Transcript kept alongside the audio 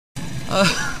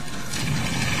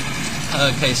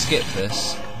Okay, skip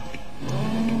this.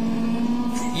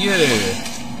 You!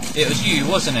 It was you,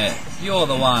 wasn't it? You're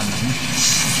the one.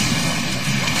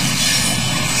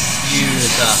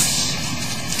 Use us.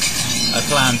 I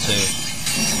plan to.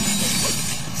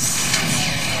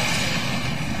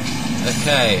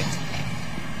 Okay.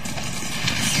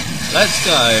 Let's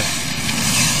go.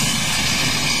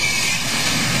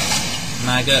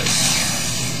 Maggots.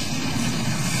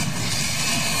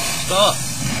 Stop.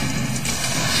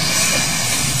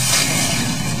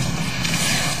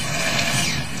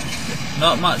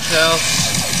 Not much else.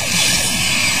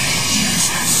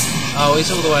 Oh,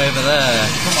 he's all the way over there.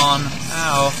 Come on.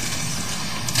 Ow.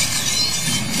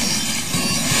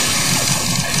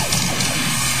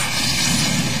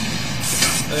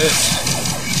 Oops.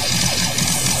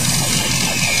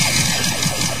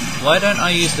 Why don't I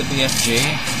use the BFG?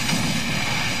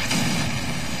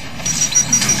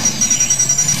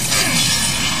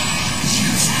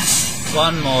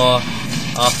 One more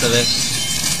after this.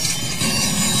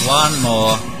 One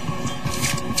more.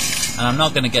 And I'm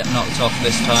not going to get knocked off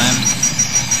this time.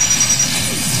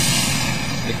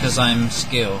 Because I'm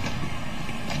skill.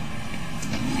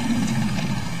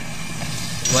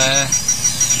 Where?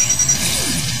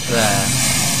 There.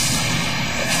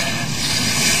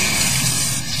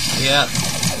 Yep.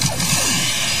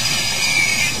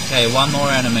 Okay, one more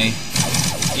enemy.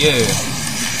 You.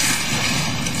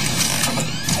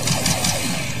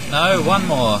 No, one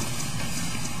more.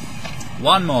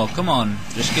 One more, come on.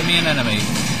 Just give me an enemy.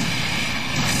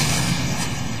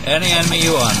 Any enemy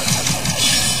you want.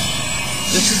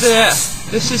 This is it.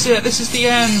 This is it. This is the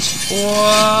end.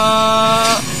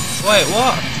 What? Wait,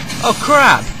 what? Oh,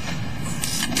 crap.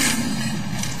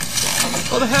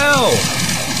 What the hell?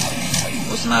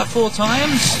 Wasn't that 4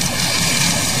 times?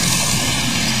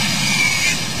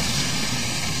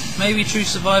 Maybe True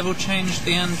Survival changed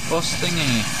the end boss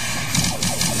thingy.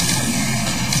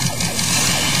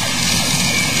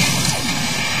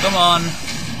 Come on.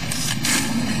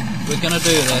 We're gonna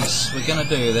do this. We're gonna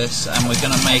do this, and we're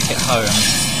gonna make it home.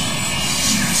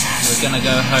 We're gonna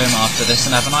go home after this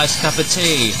and have a nice cup of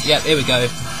tea. Yep, here we go.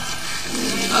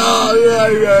 Oh,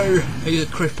 no. He's a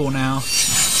cripple now.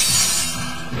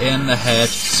 In the head.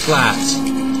 Splat.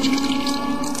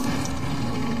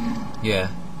 Yeah.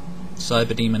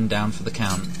 Cyberdemon down for the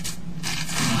count.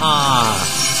 Ah.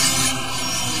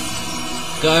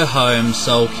 Go home,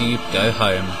 Soul Cube. Go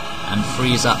home. And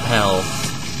freeze up hell.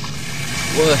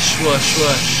 Whoosh, whoosh,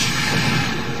 whoosh.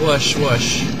 Whoosh,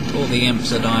 whoosh. All the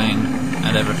imps are dying.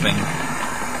 And everything.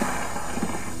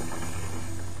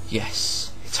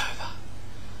 Yes. It's over.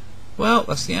 Well,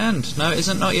 that's the end. No, it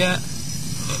isn't. Not yet.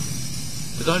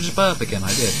 Did I just burp again? I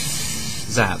did.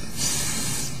 Zap.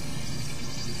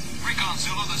 Recon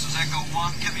Zulu, this is Echo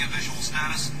 1. Give me a visual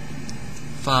status.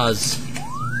 Fuzz.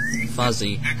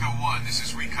 Fuzzy. Echo 1, this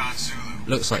is Recon Zulu.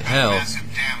 Looks like hell. Massive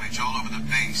damage all over the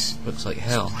base. Looks like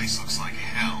hell. This place looks like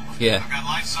hell. Yeah. I've got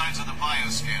life signs on the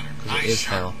bioscanner. Because it is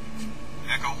hell.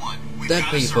 Echo 1, we've Dead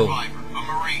got people. a survivor, a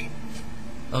Marine.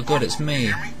 Oh god, it's me.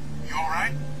 You hear me? You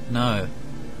alright? No.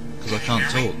 Because I can't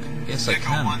talk. Yes, I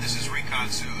Echo 1, can. this is Recon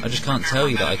Zulu. I just can't tell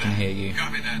you that I can hear you.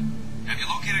 Copy that. Have you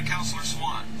located Counselor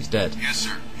Swan? He's dead. Yes,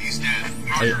 sir. He's dead.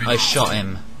 I shot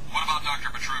him. What about Dr.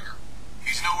 Betruger?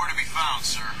 He's nowhere to be found,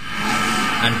 sir.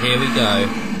 And here we go.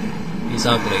 He's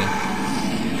ugly.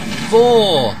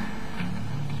 4!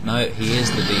 No, he is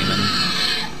the demon.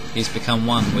 He's become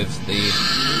one with the...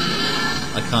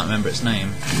 I can't remember its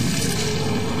name.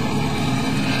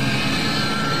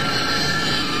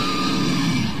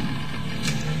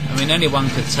 I mean, anyone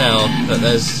could tell that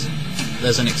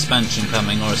there's an expansion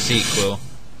coming or a sequel.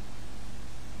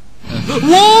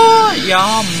 What?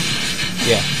 Yum!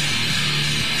 Yeah.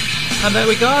 And there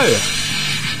we go.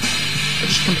 I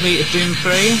just completed Doom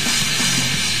 3.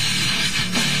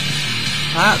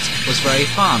 That was very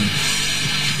fun.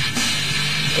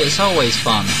 It's always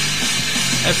fun.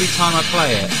 Every time I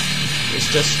play it. It's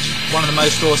just one of the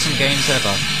most awesome games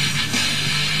ever.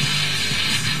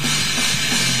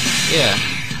 Yeah.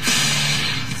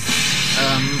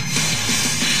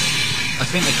 I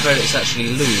think the credits actually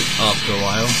loop after a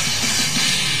while.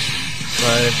 So,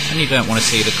 and you don't want to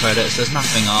see the credits, there's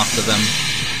nothing after them.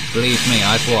 Believe me,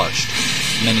 I've watched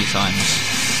many times.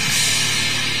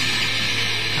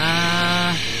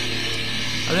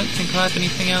 I don't think I have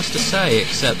anything else to say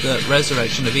except that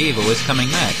Resurrection of Evil is coming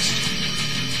next.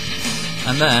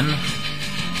 And then,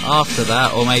 after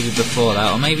that, or maybe before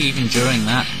that, or maybe even during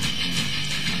that,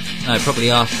 no, probably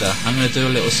after, I'm going to do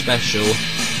a little special.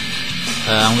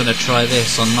 I'm going to try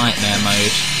this on Nightmare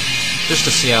mode, just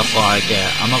to see how far I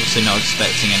get. I'm obviously not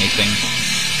expecting anything.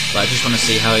 But I just want to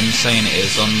see how insane it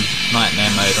is on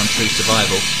Nightmare mode on True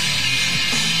Survival.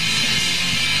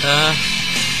 That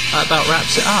about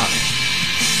wraps it up.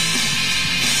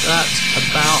 That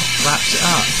about wraps it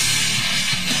up.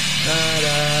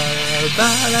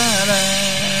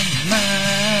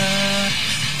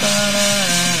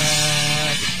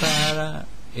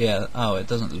 Yeah, oh, it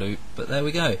doesn't loop, but there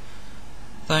we go.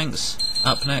 Thanks.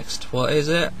 Up next, what is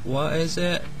it? What is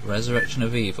it? Resurrection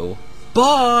of Evil.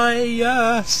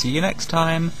 Bye! See you next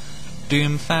time.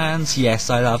 Doom fans, yes,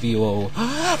 I love you all.